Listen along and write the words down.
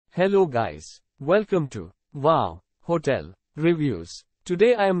Hello guys. Welcome to Wow Hotel Reviews.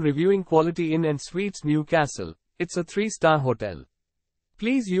 Today I am reviewing Quality Inn and Suites Newcastle. It's a 3-star hotel.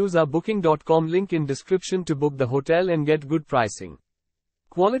 Please use our booking.com link in description to book the hotel and get good pricing.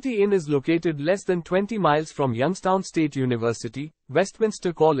 Quality Inn is located less than 20 miles from Youngstown State University,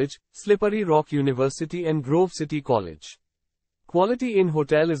 Westminster College, Slippery Rock University and Grove City College. Quality Inn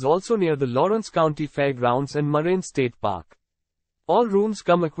Hotel is also near the Lawrence County Fairgrounds and Moraine State Park. All rooms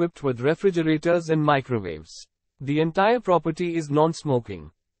come equipped with refrigerators and microwaves. The entire property is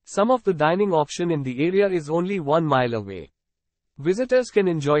non-smoking. Some of the dining option in the area is only 1 mile away. Visitors can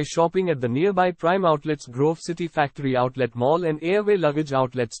enjoy shopping at the nearby Prime Outlets Grove City Factory Outlet Mall and Airway Luggage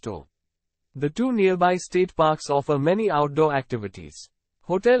Outlet Store. The two nearby state parks offer many outdoor activities.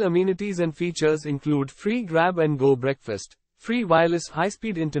 Hotel amenities and features include free grab-and-go breakfast, free wireless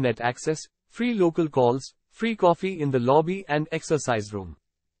high-speed internet access, free local calls, free coffee in the lobby and exercise room.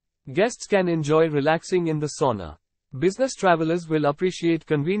 Guests can enjoy relaxing in the sauna. Business travelers will appreciate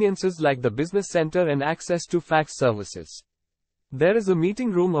conveniences like the business center and access to fax services. There is a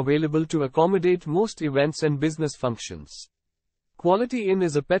meeting room available to accommodate most events and business functions. Quality Inn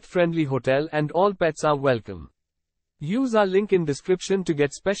is a pet-friendly hotel and all pets are welcome. Use our link in description to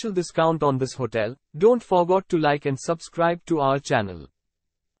get special discount on this hotel. Don't forget to like and subscribe to our channel.